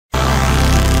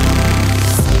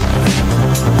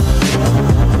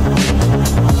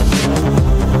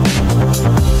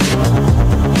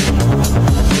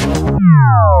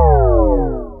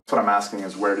asking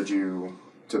is, where did you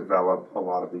develop a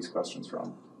lot of these questions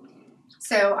from?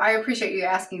 So I appreciate you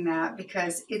asking that,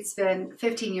 because it's been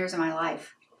 15 years of my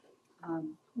life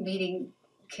meeting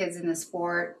kids in the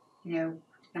sport. You know,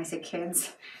 when I say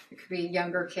kids, it could be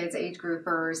younger kids, age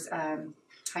groupers,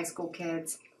 high school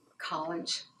kids,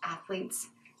 college athletes,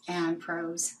 and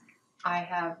pros. I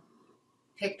have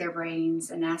picked their brains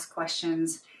and asked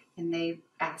questions, and they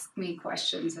ask me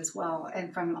questions as well.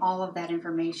 And from all of that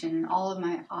information and all of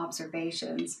my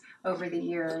observations over the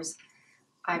years,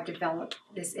 I've developed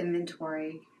this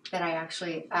inventory that I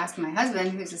actually asked my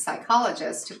husband, who's a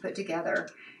psychologist, to put together.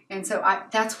 And so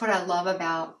that's what I love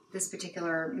about this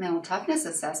particular mental toughness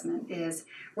assessment, is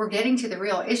we're getting to the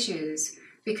real issues,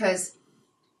 because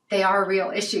they are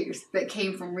real issues that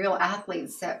came from real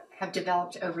athletes that have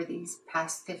developed over these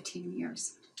past 15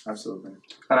 years. Absolutely.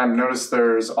 And I've noticed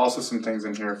there's also some things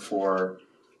in here for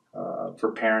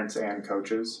parents and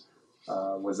coaches.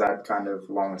 Was that kind of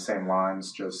along the same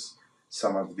lines, just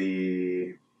some of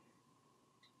the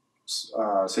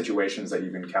situations that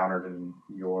you've encountered in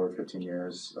your 15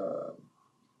 years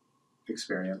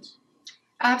experience?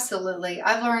 Absolutely.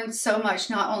 I've learned so much,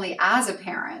 not only as a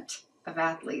parent of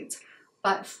athletes,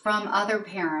 but from other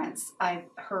parents. I've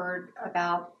heard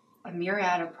about a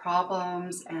myriad of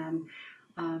problems, and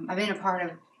I've been a part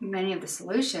of many of the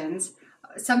solutions,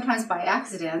 sometimes by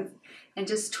accident, and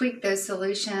just tweaked those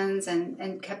solutions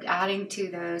and kept adding to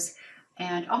those.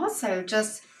 And also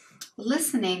just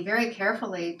listening very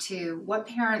carefully to what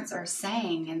parents are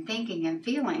saying and thinking and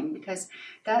feeling, because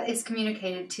that is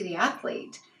communicated to the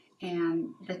athlete and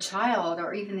the child,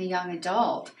 or even the young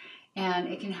adult, and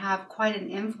it can have quite an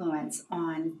influence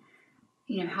on,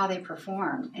 you know, how they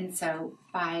perform. And so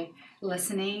by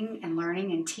listening and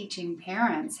learning and teaching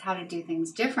parents how to do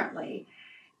things differently,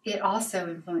 it also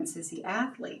influences the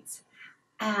athletes.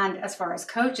 And as far as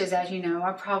coaches, as you know,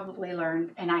 I've probably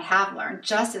learned, and I have learned,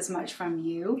 just as much from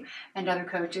you and other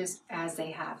coaches as they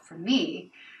have from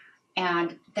me.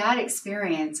 And that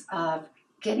experience of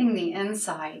getting the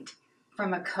insight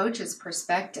from a coach's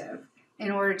perspective in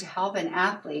order to help an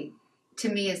athlete, to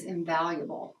me, is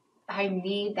invaluable. I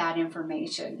need that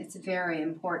information. It's very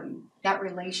important. That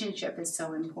relationship is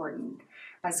so important,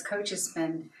 as coaches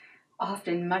spend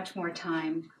often much more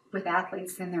time with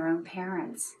athletes than their own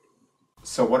parents.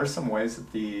 So what are some ways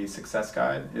that the Success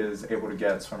Guide is able to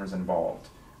get swimmers involved?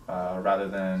 Rather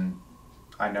than,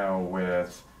 I know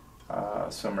with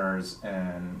swimmers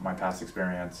in my past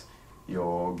experience,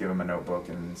 you'll give them a notebook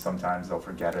and sometimes they'll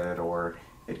forget it, or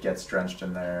it gets drenched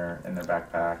in their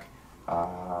backpack,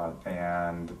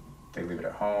 and they leave it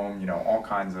at home. You know, all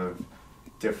kinds of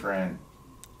different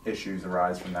issues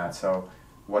arise from that. So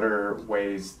what are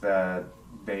ways that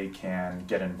they can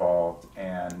get involved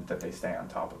and that they stay on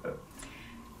top of it?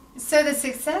 So the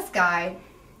Success Guide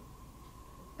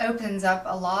opens up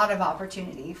a lot of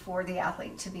opportunity for the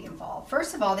athlete to be involved.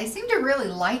 First of all, they seem to really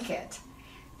like it,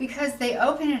 because they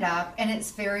open it up and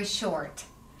it's very short.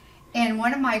 And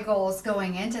one of my goals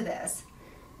going into this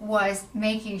was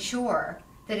making sure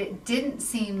that it didn't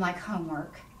seem like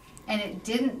homework, and it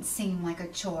didn't seem like a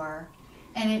chore,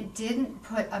 and it didn't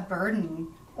put a burden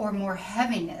or more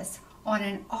heaviness on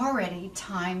an already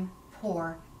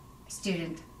time-poor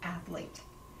student athlete.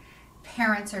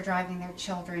 Parents are driving their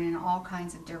children in all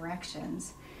kinds of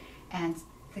directions, and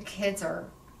the kids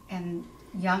and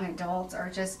young adults are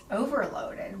just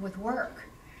overloaded with work.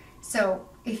 So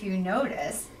if you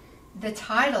notice, the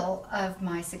title of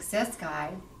my Success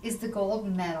Guide is the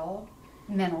Gold Medal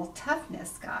Mental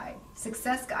Toughness Guide,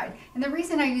 Success Guide. And the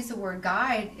reason I use the word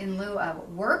guide in lieu of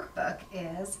workbook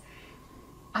is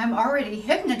I'm already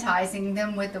hypnotizing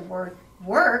them with the word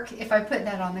work if I put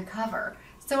that on the cover.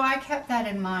 So I kept that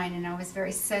in mind, and I was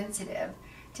very sensitive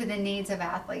to the needs of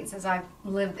athletes as I've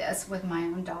lived this with my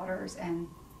own daughters and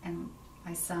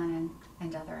my son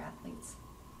and other athletes.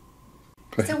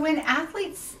 So when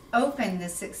athletes open the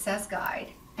Success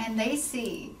Guide and they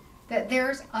see that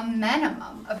there's a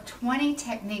minimum of 20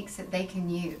 techniques that they can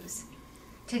use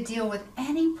to deal with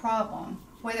any problem,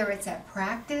 whether it's at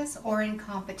practice or in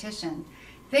competition,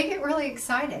 they get really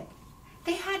excited.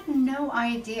 They had no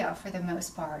idea, for the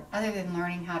most part, other than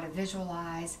learning how to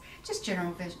visualize, just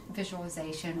general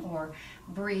visualization or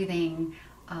breathing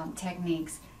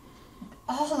techniques,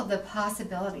 all of the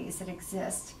possibilities that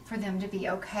exist for them to be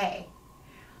okay.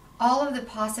 All of the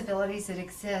possibilities that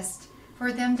exist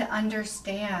for them to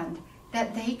understand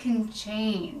that they can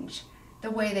change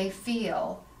the way they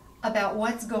feel about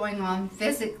what's going on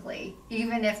physically,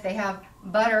 even if they have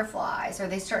butterflies or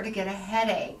they start to get a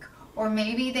headache, or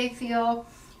maybe they feel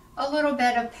a little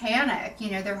bit of panic, you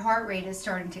know, their heart rate is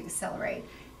starting to accelerate.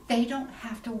 they don't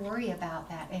have to worry about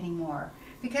that anymore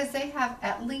because they have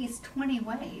at least 20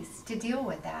 ways to deal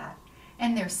with that.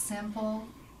 And they're simple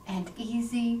and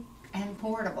easy and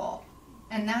portable.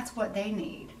 And that's what they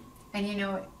need. And you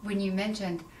know, when you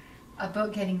mentioned a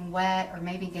book getting wet or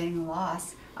maybe getting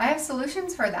lost, I have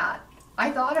solutions for that. I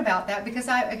thought about that because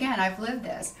I've lived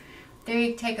this.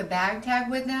 They take a bag tag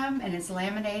with them and it's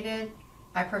laminated.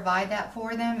 I provide that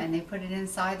for them and they put it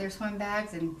inside their swim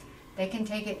bags and they can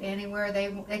take it anywhere they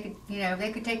could, you know,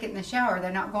 they could take it in the shower.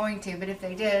 They're not going to, but if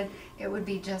they did, it would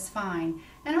be just fine.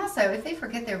 And also, if they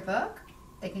forget their book,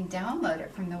 they can download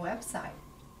it from the website.